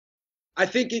I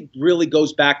think it really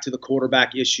goes back to the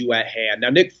quarterback issue at hand. Now,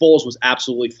 Nick Foles was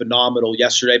absolutely phenomenal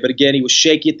yesterday, but again, he was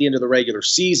shaky at the end of the regular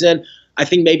season. I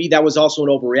think maybe that was also an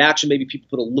overreaction. Maybe people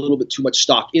put a little bit too much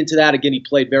stock into that. Again, he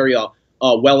played very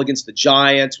well against the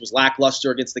Giants, was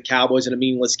lackluster against the Cowboys in a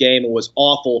meaningless game, and was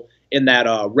awful in that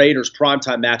Raiders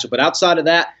primetime matchup. But outside of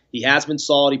that, he has been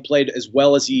solid. He played as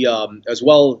well as he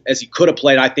could have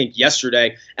played, I think,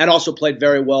 yesterday, and also played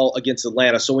very well against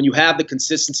Atlanta. So when you have the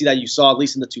consistency that you saw, at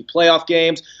least in the two playoff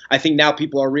games, I think now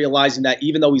people are realizing that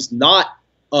even though he's not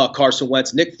Carson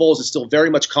Wentz, Nick Foles is still very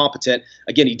much competent.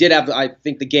 Again, he did have, I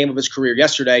think, the game of his career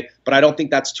yesterday, but I don't think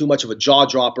that's too much of a jaw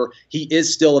dropper. He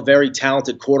is still a very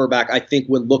talented quarterback. I think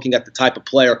when looking at the type of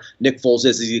player Nick Foles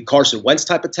is he a Carson Wentz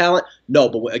type of talent? No,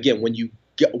 but again, when you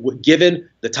given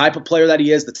the type of player that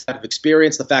he is, the type of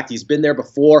experience, the fact he's been there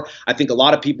before, I think a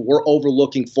lot of people were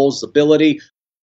overlooking Foles' ability.